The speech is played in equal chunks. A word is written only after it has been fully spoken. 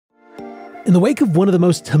In the wake of one of the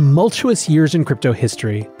most tumultuous years in crypto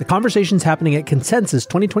history, the conversations happening at Consensus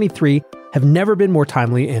 2023 have never been more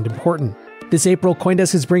timely and important. This April,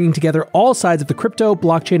 CoinDesk is bringing together all sides of the crypto,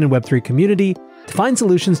 blockchain, and Web3 community to find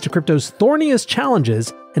solutions to crypto's thorniest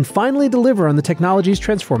challenges and finally deliver on the technology's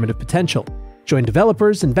transformative potential. Join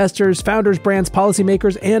developers, investors, founders, brands,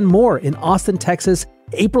 policymakers, and more in Austin, Texas,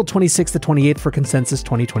 April 26th to 28th for Consensus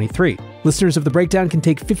 2023. Listeners of The Breakdown can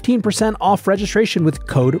take 15% off registration with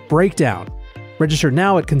code BREAKDOWN. Register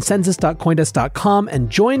now at consensus.coindesk.com and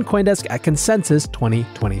join CoinDesk at Consensus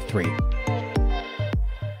 2023.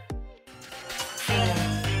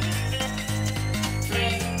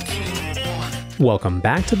 Welcome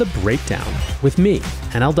back to The Breakdown with me,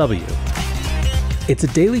 NLW. It's a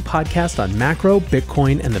daily podcast on macro,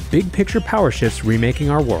 Bitcoin, and the big picture power shifts remaking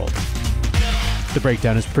our world. The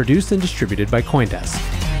Breakdown is produced and distributed by CoinDesk.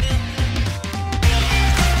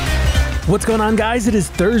 What's going on, guys? It is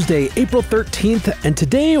Thursday, April 13th, and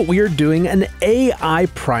today we are doing an AI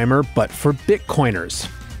primer, but for Bitcoiners.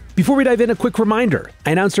 Before we dive in, a quick reminder.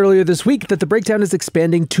 I announced earlier this week that The Breakdown is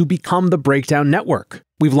expanding to become the Breakdown Network.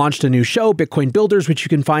 We've launched a new show, Bitcoin Builders, which you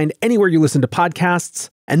can find anywhere you listen to podcasts.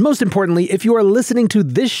 And most importantly, if you are listening to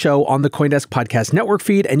this show on the CoinDesk Podcast Network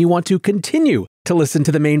feed and you want to continue to listen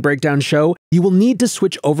to the main Breakdown show, you will need to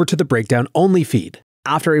switch over to the Breakdown Only feed.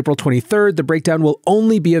 After April 23rd, the Breakdown will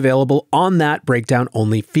only be available on that Breakdown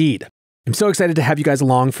Only feed. I'm so excited to have you guys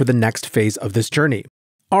along for the next phase of this journey.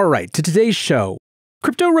 All right, to today's show.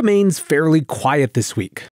 Crypto remains fairly quiet this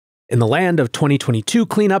week. In the land of 2022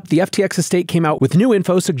 cleanup, the FTX estate came out with new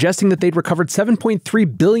info suggesting that they'd recovered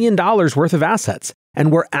 $7.3 billion worth of assets and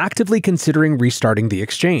were actively considering restarting the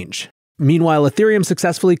exchange. Meanwhile, Ethereum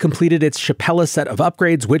successfully completed its Shapella set of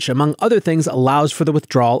upgrades, which, among other things, allows for the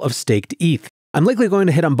withdrawal of staked ETH. I'm likely going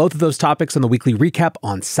to hit on both of those topics on the weekly recap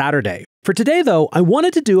on Saturday. For today, though, I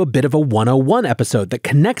wanted to do a bit of a 101 episode that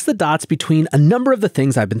connects the dots between a number of the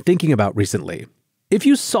things I've been thinking about recently. If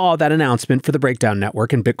you saw that announcement for the Breakdown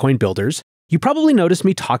Network and Bitcoin Builders, you probably noticed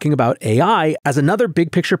me talking about AI as another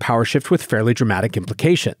big picture power shift with fairly dramatic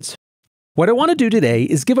implications. What I want to do today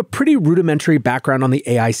is give a pretty rudimentary background on the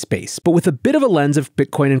AI space, but with a bit of a lens of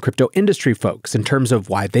Bitcoin and crypto industry folks in terms of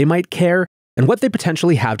why they might care and what they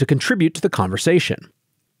potentially have to contribute to the conversation.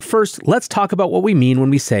 First, let's talk about what we mean when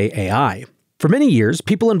we say AI. For many years,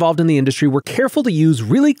 people involved in the industry were careful to use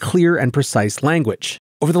really clear and precise language.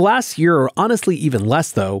 Over the last year, or honestly even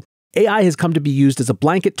less though, AI has come to be used as a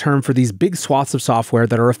blanket term for these big swaths of software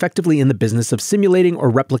that are effectively in the business of simulating or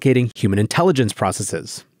replicating human intelligence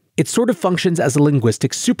processes. It sort of functions as a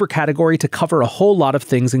linguistic supercategory to cover a whole lot of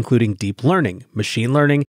things including deep learning, machine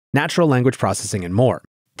learning, natural language processing, and more.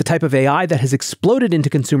 The type of AI that has exploded into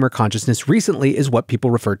consumer consciousness recently is what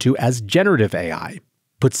people refer to as generative AI.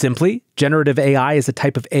 Put simply, generative AI is a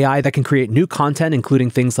type of AI that can create new content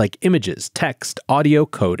including things like images, text, audio,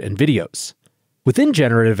 code, and videos. Within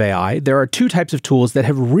generative AI, there are two types of tools that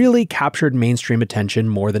have really captured mainstream attention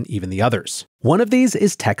more than even the others. One of these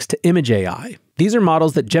is text-to-image AI. These are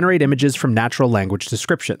models that generate images from natural language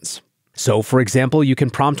descriptions. So, for example, you can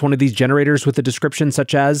prompt one of these generators with a description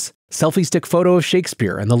such as, selfie stick photo of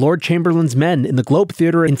Shakespeare and the Lord Chamberlain's men in the Globe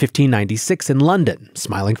Theatre in 1596 in London,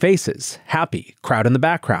 smiling faces, happy, crowd in the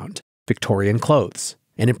background, Victorian clothes.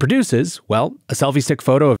 And it produces, well, a selfie stick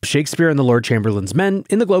photo of Shakespeare and the Lord Chamberlain's men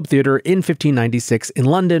in the Globe Theatre in 1596 in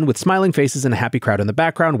London with smiling faces and a happy crowd in the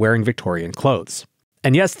background wearing Victorian clothes.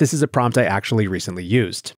 And yes, this is a prompt I actually recently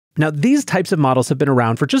used. Now, these types of models have been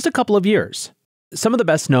around for just a couple of years. Some of the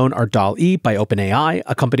best known are DALL-E by OpenAI,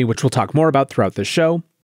 a company which we'll talk more about throughout this show,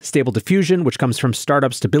 Stable Diffusion, which comes from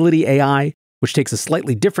startup Stability AI, which takes a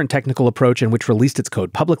slightly different technical approach and which released its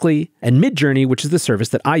code publicly, and Midjourney, which is the service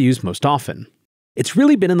that I use most often. It's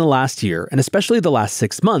really been in the last year, and especially the last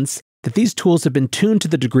 6 months, that these tools have been tuned to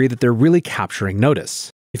the degree that they're really capturing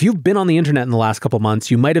notice. If you've been on the internet in the last couple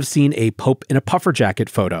months, you might have seen a Pope in a puffer jacket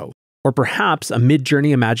photo, or perhaps a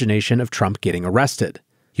Midjourney imagination of Trump getting arrested.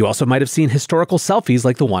 You also might have seen historical selfies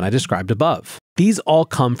like the one I described above. These all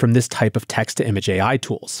come from this type of text-to-image AI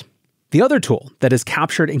tools. The other tool that has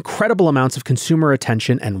captured incredible amounts of consumer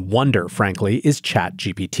attention and wonder, frankly, is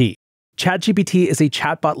ChatGPT. ChatGPT is a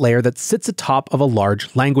chatbot layer that sits atop of a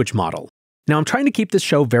large language model. Now, I'm trying to keep this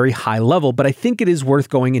show very high level, but I think it is worth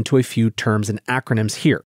going into a few terms and acronyms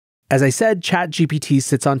here. As I said, ChatGPT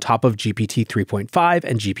sits on top of GPT 3.5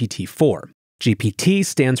 and GPT-4. GPT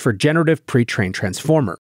stands for Generative Pre-trained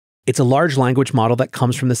Transformer. It's a large language model that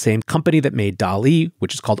comes from the same company that made DALL-E,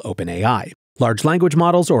 which is called OpenAI. Large language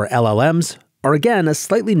models, or LLMs, are again a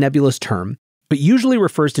slightly nebulous term, but usually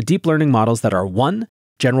refers to deep learning models that are 1.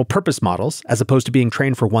 General purpose models, as opposed to being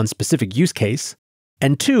trained for one specific use case,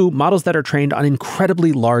 and 2, models that are trained on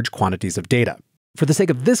incredibly large quantities of data. For the sake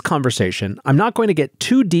of this conversation, I'm not going to get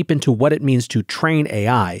too deep into what it means to train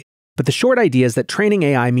AI, but the short idea is that training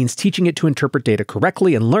AI means teaching it to interpret data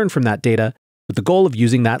correctly and learn from that data, with the goal of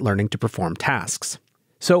using that learning to perform tasks.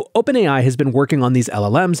 So OpenAI has been working on these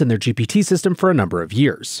LLMs and their GPT system for a number of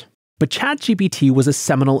years. But ChatGPT was a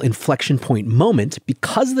seminal inflection point moment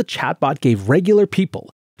because the chatbot gave regular people,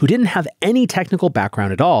 who didn't have any technical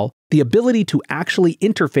background at all, the ability to actually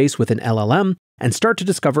interface with an LLM and start to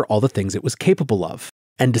discover all the things it was capable of.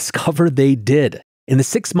 And discover they did. In the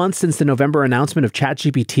 6 months since the November announcement of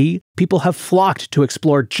ChatGPT, people have flocked to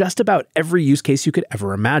explore just about every use case you could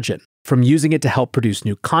ever imagine. From using it to help produce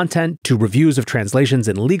new content, to reviews of translations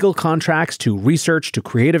in legal contracts, to research, to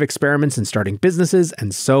creative experiments in starting businesses,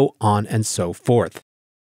 and so on and so forth.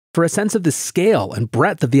 For a sense of the scale and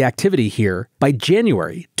breadth of the activity here, by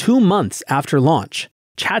January, 2 months after launch,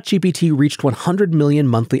 ChatGPT reached 100 million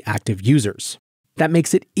monthly active users. That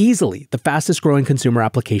makes it easily the fastest growing consumer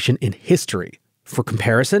application in history. For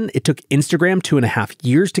comparison, it took Instagram 2.5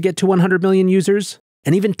 years to get to 100 million users,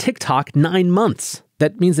 and even TikTok 9 months.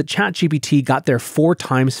 That means that ChatGPT got there 4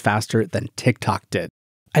 times faster than TikTok did.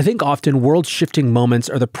 I think often world-shifting moments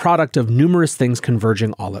are the product of numerous things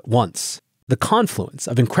converging all at once. The confluence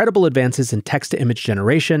of incredible advances in text-to-image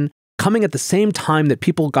generation, coming at the same time that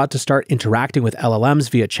people got to start interacting with LLMs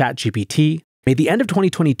via ChatGPT, made the end of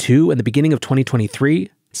 2022 and the beginning of 2023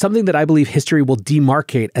 something that I believe history will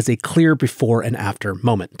demarcate as a clear before and after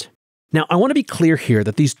moment. Now, I want to be clear here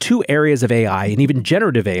that these 2 areas of AI and even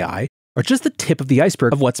generative AI are just the tip of the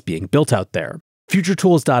iceberg of what's being built out there.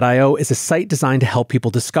 Futuretools.io is a site designed to help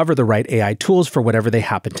people discover the right AI tools for whatever they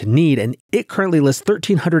happen to need, and it currently lists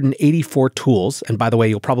 1,384 tools, and by the way,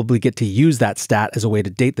 you'll probably get to use that stat as a way to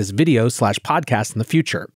date this video/podcast in the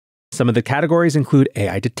future. Some of the categories include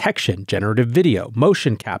AI detection, generative video,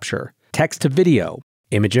 motion capture, text to video,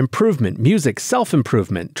 image improvement, music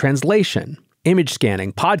self-improvement, translation, image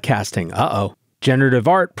scanning, podcasting, generative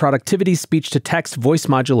art, productivity, speech-to-text, voice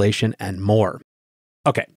modulation, and more.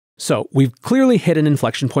 Okay, so we've clearly hit an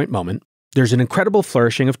inflection point moment. There's an incredible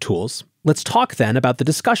flourishing of tools. Let's talk then about the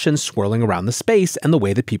discussions swirling around the space and the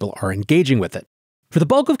way that people are engaging with it. For the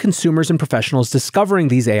bulk of consumers and professionals discovering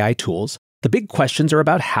these AI tools, the big questions are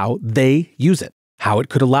about how they use it, how it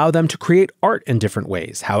could allow them to create art in different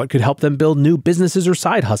ways, how it could help them build new businesses or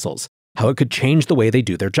side hustles, how it could change the way they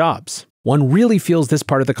do their jobs. One really feels this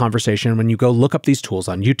part of the conversation when you go look up these tools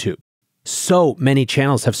on YouTube. So many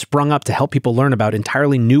channels have sprung up to help people learn about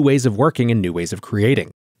entirely new ways of working and new ways of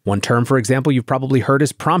creating. One term, for example, you've probably heard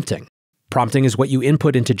is prompting. Prompting is what you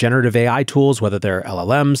input into generative AI tools, whether they're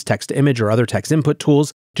LLMs, text-to-image, or other text input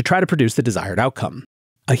tools, to try to produce the desired outcome.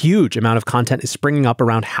 A huge amount of content is springing up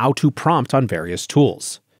around how to prompt on various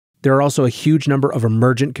tools. There are also a huge number of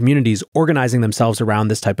emergent communities organizing themselves around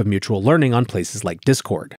this type of mutual learning on places like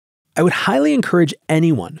Discord. I would highly encourage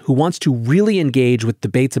anyone who wants to really engage with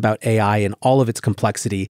debates about AI and all of its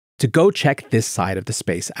complexity to go check this side of the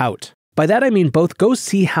space out. By that I mean both go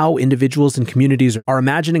see how individuals and communities are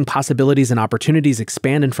imagining possibilities and opportunities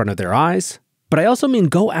expand in front of their eyes, but I also mean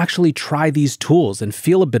go actually try these tools and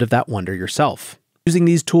feel a bit of that wonder yourself. Using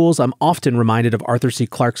these tools, I'm often reminded of Arthur C.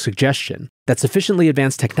 Clarke's suggestion that sufficiently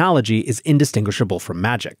advanced technology is indistinguishable from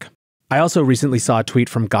magic. I also recently saw a tweet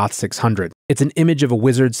from Goth600. It's an image of a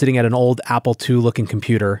wizard sitting at an old Apple II-looking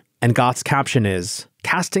computer, and Goth's caption is,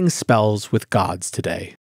 "Casting spells with gods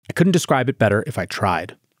today." I couldn't describe it better if I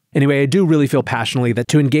tried. Anyway, I do really feel passionately that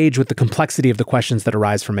to engage with the complexity of the questions that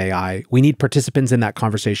arise from AI, we need participants in that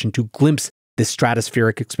conversation to glimpse this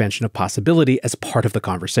stratospheric expansion of possibility as part of the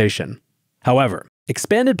conversation. However,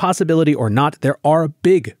 expanded possibility or not, there are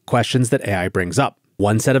big questions that AI brings up.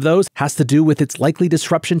 One set of those has to do with its likely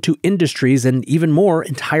disruption to industries and even more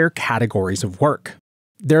entire categories of work.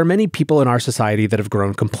 There are many people in our society that have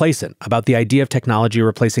grown complacent about the idea of technology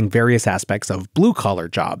replacing various aspects of blue-collar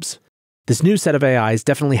jobs. This new set of AIs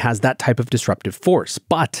definitely has that type of disruptive force,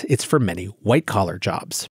 but it's for many white-collar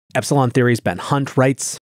jobs. Epsilon Theory's Ben Hunt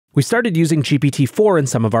writes, "We started using GPT-4 in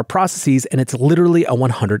some of our processes, and it's literally a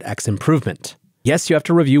 100x improvement. Yes, you have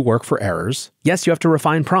to review work for errors. Yes, you have to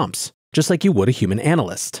refine prompts, just like you would a human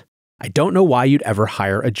analyst. I don't know why you'd ever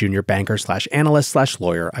hire a junior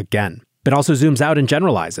banker/analyst/lawyer again." But also zooms out and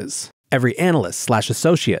generalizes. Every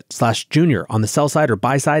analyst/associate/junior on the sell side or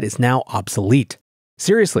buy side is now obsolete.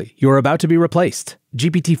 Seriously, you are about to be replaced.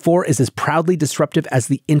 GPT-4 is as proudly disruptive as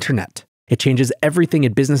the internet. It changes everything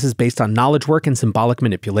in businesses based on knowledge work and symbolic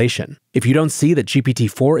manipulation. If you don't see that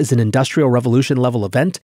GPT-4 is an industrial revolution level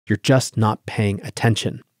event, you're just not paying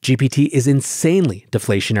attention. GPT is insanely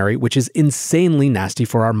deflationary, which is insanely nasty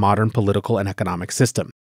for our modern political and economic system.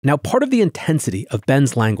 Now, part of the intensity of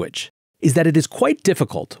Ben's language is that it is quite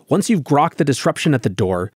difficult, once you've grokked the disruption at the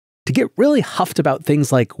door, to get really huffed about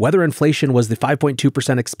things like whether inflation was the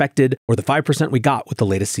 5.2% expected or the 5% we got with the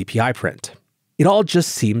latest CPI print. It all just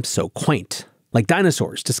seems so quaint, like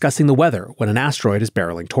dinosaurs discussing the weather when an asteroid is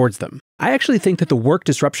barreling towards them. I actually think that the work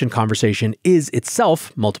disruption conversation is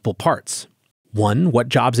itself multiple parts. 1, what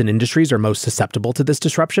jobs and industries are most susceptible to this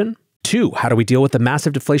disruption? 2, how do we deal with the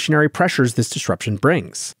massive deflationary pressures this disruption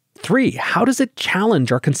brings? 3, how does it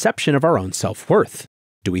challenge our conception of our own self-worth?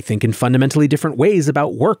 Do we think in fundamentally different ways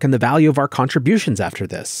about work and the value of our contributions after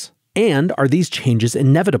this? And are these changes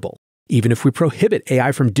inevitable, even if we prohibit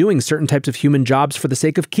AI from doing certain types of human jobs for the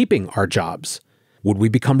sake of keeping our jobs? Would we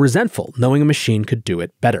become resentful knowing a machine could do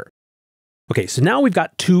it better? Okay, so now we've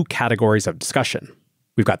got 2 categories of discussion.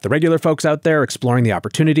 We've got the regular folks out there exploring the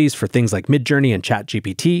opportunities for things like Midjourney and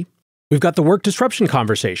ChatGPT. We've got the work disruption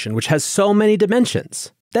conversation, which has so many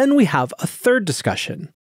dimensions. Then we have a third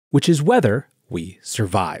discussion, which is whether we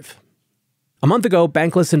survive. A month ago,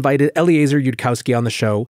 Bankless invited Eliezer Yudkowsky on the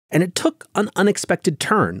show, and it took an unexpected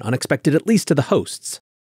turn, unexpected at least to the hosts.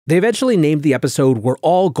 They eventually named the episode We're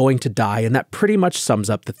All Going to Die, and that pretty much sums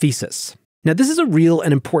up the thesis. Now, this is a real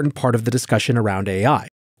and important part of the discussion around AI,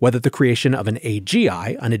 whether the creation of an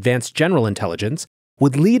AGI, an advanced general intelligence,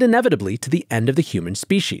 would lead inevitably to the end of the human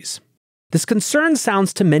species. This concern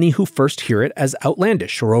sounds to many who first hear it as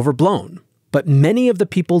outlandish or overblown, but many of the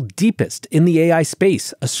people deepest in the AI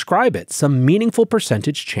space ascribe it some meaningful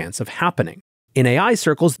percentage chance of happening. In AI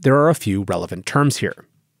circles, there are a few relevant terms here.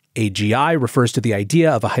 AGI refers to the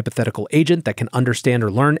idea of a hypothetical agent that can understand or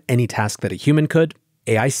learn any task that a human could.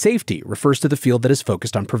 AI safety refers to the field that is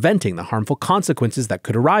focused on preventing the harmful consequences that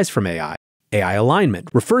could arise from AI. AI alignment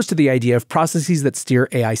refers to the idea of processes that steer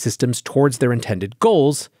AI systems towards their intended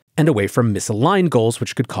goals and away from misaligned goals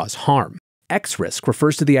which could cause harm. X-risk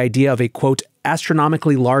refers to the idea of a, quote,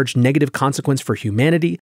 astronomically large negative consequence for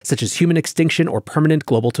humanity, such as human extinction or permanent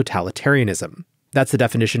global totalitarianism. That's the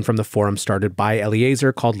definition from the forum started by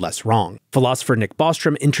Eliezer called Less Wrong. Philosopher Nick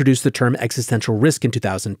Bostrom introduced the term existential risk in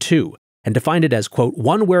 2002 and defined it as, quote,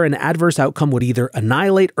 one where an adverse outcome would either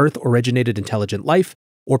annihilate Earth-originated intelligent life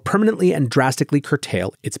or permanently and drastically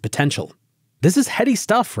curtail its potential. This is heady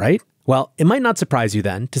stuff, right? Well, it might not surprise you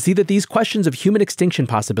then to see that these questions of human extinction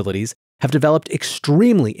possibilities have developed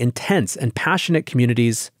extremely intense and passionate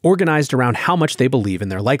communities organized around how much they believe in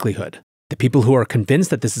their likelihood. The people who are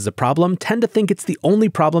convinced that this is a problem tend to think it's the only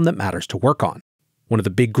problem that matters to work on. One of the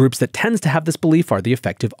big groups that tends to have this belief are the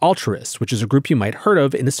effective altruists, which is a group you might heard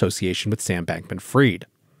of in association with Sam Bankman-Fried.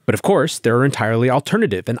 But of course, there are entirely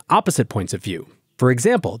alternative and opposite points of view. For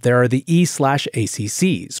example, there are the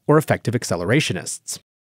E/ACCs, or effective accelerationists.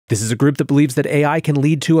 This is a group that believes that AI can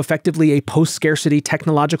lead to effectively a post-scarcity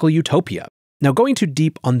technological utopia. Now, going too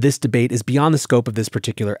deep on this debate is beyond the scope of this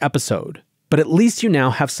particular episode, but at least you now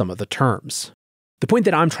have some of the terms. The point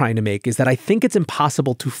that I'm trying to make is that I think it's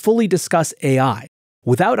impossible to fully discuss AI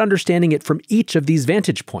without understanding it from each of these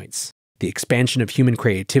vantage points: the expansion of human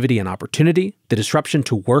creativity and opportunity, the disruption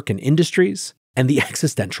to work and industries, and the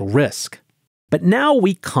existential risk. But now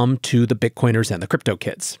we come to the Bitcoiners and the crypto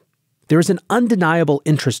kids. There is an undeniable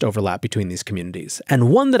interest overlap between these communities, and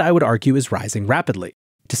one that I would argue is rising rapidly.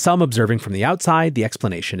 To some observing from the outside, the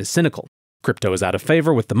explanation is cynical. Crypto is out of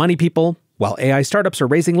favor with the money people, while AI startups are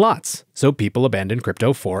raising lots, so people abandon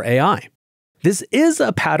crypto for AI. This is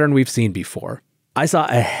a pattern we've seen before. I saw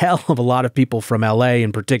a hell of a lot of people from LA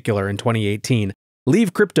in particular in 2018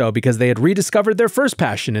 leave crypto because they had rediscovered their first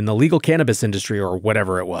passion in the legal cannabis industry or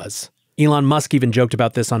whatever it was. Elon Musk even joked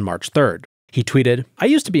about this on March 3rd. He tweeted, "I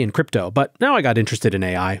used to be in crypto, but now I got interested in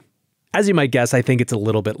AI." As you might guess, I think it's a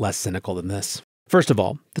little bit less cynical than this. First of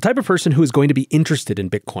all, the type of person who is going to be interested in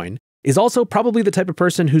Bitcoin is also probably the type of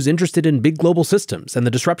person who's interested in big global systems and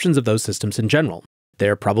the disruptions of those systems in general.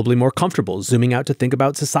 They're probably more comfortable zooming out to think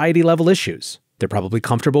about society-level issues. They're probably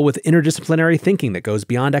comfortable with interdisciplinary thinking that goes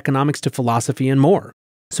beyond economics to philosophy and more.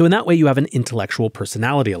 So in that way, you have an intellectual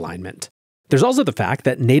personality alignment. There's also the fact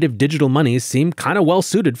that native digital monies seem kind of well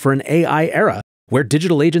suited for an AI era where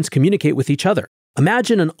digital agents communicate with each other.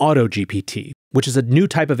 Imagine an auto-GPT, which is a new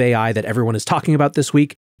type of AI that everyone is talking about this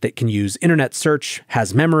week that can use internet search,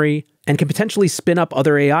 has memory, and can potentially spin up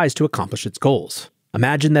other AIs to accomplish its goals.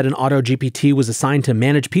 Imagine that an auto-GPT was assigned to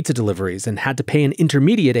manage pizza deliveries and had to pay an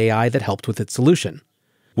intermediate AI that helped with its solution.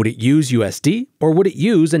 Would it use USD or would it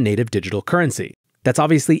use a native digital currency? That's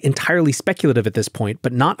obviously entirely speculative at this point,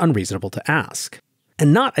 but not unreasonable to ask.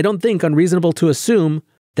 And not, I don't think, unreasonable to assume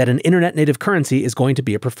that an internet native currency is going to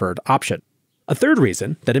be a preferred option. A third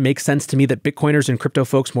reason that it makes sense to me that Bitcoiners and crypto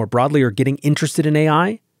folks more broadly are getting interested in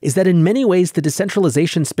AI is that in many ways the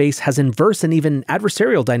decentralization space has inverse and even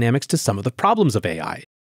adversarial dynamics to some of the problems of AI.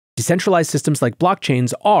 Decentralized systems like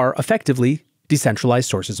blockchains are effectively decentralized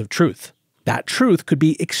sources of truth. That truth could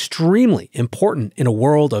be extremely important in a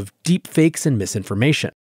world of deep fakes and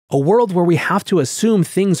misinformation, a world where we have to assume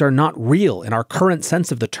things are not real in our current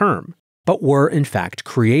sense of the term, but were in fact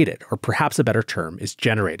created, or perhaps a better term is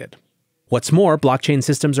generated. What's more, blockchain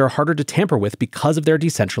systems are harder to tamper with because of their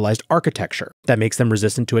decentralized architecture that makes them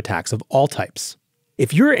resistant to attacks of all types.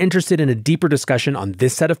 If you're interested in a deeper discussion on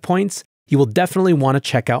this set of points, you will definitely want to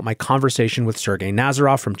check out my conversation with Sergey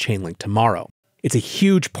Nazarov from Chainlink tomorrow. It's a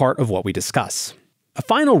huge part of what we discuss. A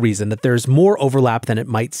final reason that there's more overlap than it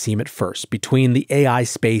might seem at first between the AI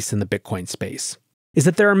space and the Bitcoin space is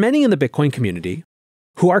that there are many in the Bitcoin community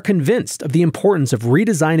who are convinced of the importance of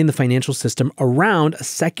redesigning the financial system around a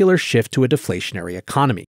secular shift to a deflationary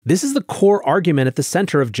economy. This is the core argument at the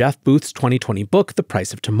center of Jeff Booth's 2020 book, The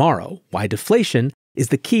Price of Tomorrow: Why Deflation is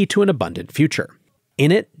the Key to an Abundant Future.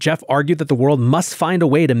 In it, Jeff argued that the world must find a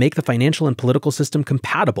way to make the financial and political system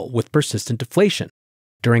compatible with persistent deflation,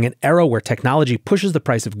 during an era where technology pushes the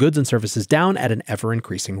price of goods and services down at an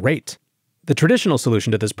ever-increasing rate. The traditional solution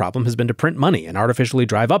to this problem has been to print money and artificially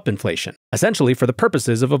drive up inflation, essentially for the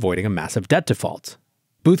purposes of avoiding a massive debt default.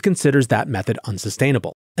 Booth considers that method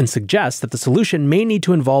unsustainable, and suggests that the solution may need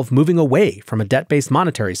to involve moving away from a debt-based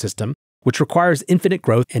monetary system, which requires infinite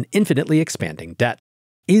growth and infinitely expanding debt.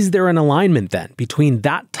 Is there an alignment then between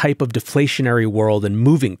that type of deflationary world and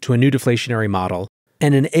moving to a new deflationary model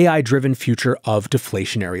and an AI-driven future of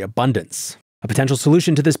deflationary abundance? A potential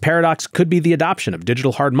solution to this paradox could be the adoption of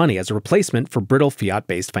digital hard money as a replacement for brittle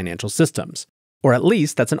fiat-based financial systems. Or at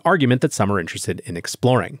least that's an argument that some are interested in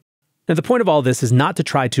exploring. Now, the point of all this is not to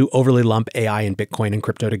try to overly lump AI and Bitcoin and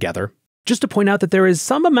crypto together, just to point out that there is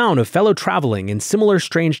some amount of fellow traveling in similar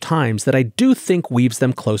strange times that I do think weaves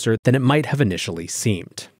them closer than it might have initially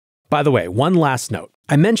seemed. By the way, one last note.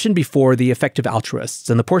 I mentioned before the effective altruists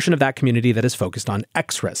and the portion of that community that is focused on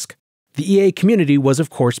X-risk. The EA community was, of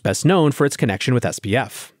course, best known for its connection with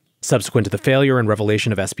SBF. Subsequent to the failure and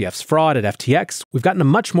revelation of SBF's fraud at FTX, we've gotten a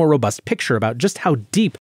much more robust picture about just how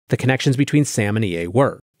deep the connections between Sam and EA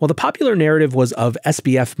were. While the popular narrative was of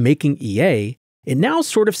SBF making EA, it now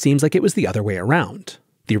sort of seems like it was the other way around.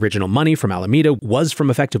 The original money from Alameda was from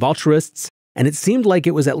effective altruists, and it seemed like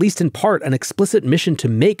it was at least in part an explicit mission to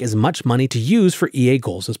make as much money to use for EA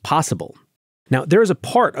goals as possible. Now, there is a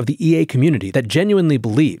part of the EA community that genuinely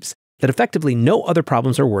believes that effectively no other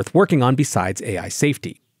problems are worth working on besides AI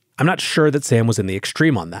safety. I'm not sure that Sam was in the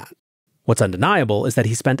extreme on that. What's undeniable is that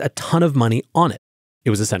he spent a ton of money on it. It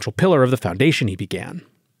was a central pillar of the foundation he began.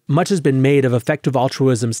 Much has been made of effective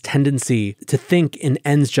altruism's tendency to think in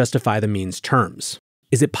ends justify the means terms.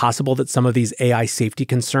 Is it possible that some of these AI safety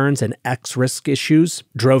concerns and X-risk issues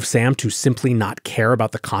drove Sam to simply not care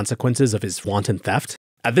about the consequences of his wanton theft?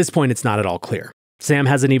 At this point, it's not at all clear. Sam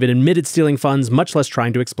hasn't even admitted stealing funds, much less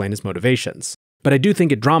trying to explain his motivations. But I do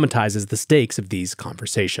think it dramatizes the stakes of these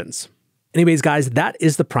conversations. Anyways, guys, that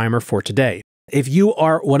is the primer for today. If you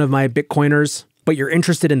are one of my Bitcoiners, but you're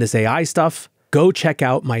interested in this AI stuff, go check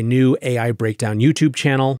out my new AI Breakdown YouTube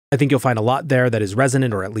channel. I think you'll find a lot there that is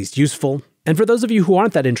resonant or at least useful. And for those of you who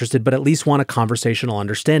aren't that interested, but at least want a conversational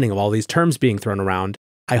understanding of all these terms being thrown around,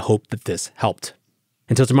 I hope that this helped.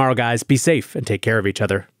 Until tomorrow, guys, be safe and take care of each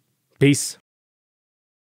other. Peace.